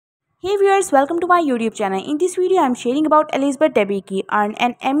Hey viewers, welcome to my YouTube channel. In this video, I am sharing about Elizabeth Debicki earned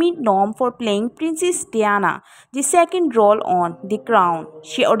an Emmy nom for playing Princess Diana, the second role on The Crown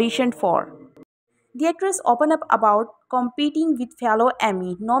she auditioned for. The actress opened up about competing with fellow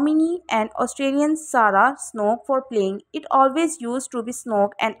Emmy nominee and Australian Sarah Snook for playing It Always Used to Be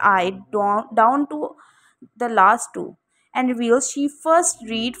Snook and I down to the last two, and reveals she first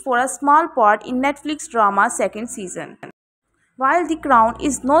read for a small part in Netflix drama second season. While The Crown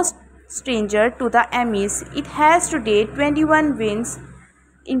is no stranger to the Emmys, it has to date 21 wins,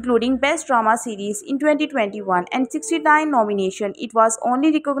 including Best Drama Series in 2021 and 69 nominations. It was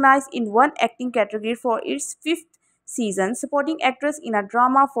only recognized in one acting category for its fifth season, supporting actress in a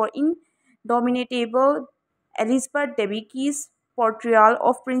drama for indomitable Elizabeth Debicki's portrayal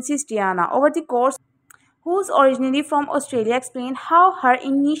of Princess Diana. Over the course, who's originally from Australia, explained how her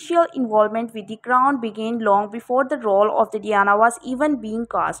initial involvement with the crown began long before the role of the Diana was even being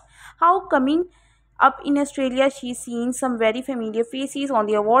cast. How coming up in Australia, she's seen some very familiar faces on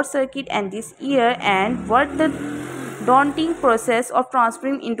the award circuit and this year, and what the daunting process of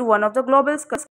transferring into one of the global stars.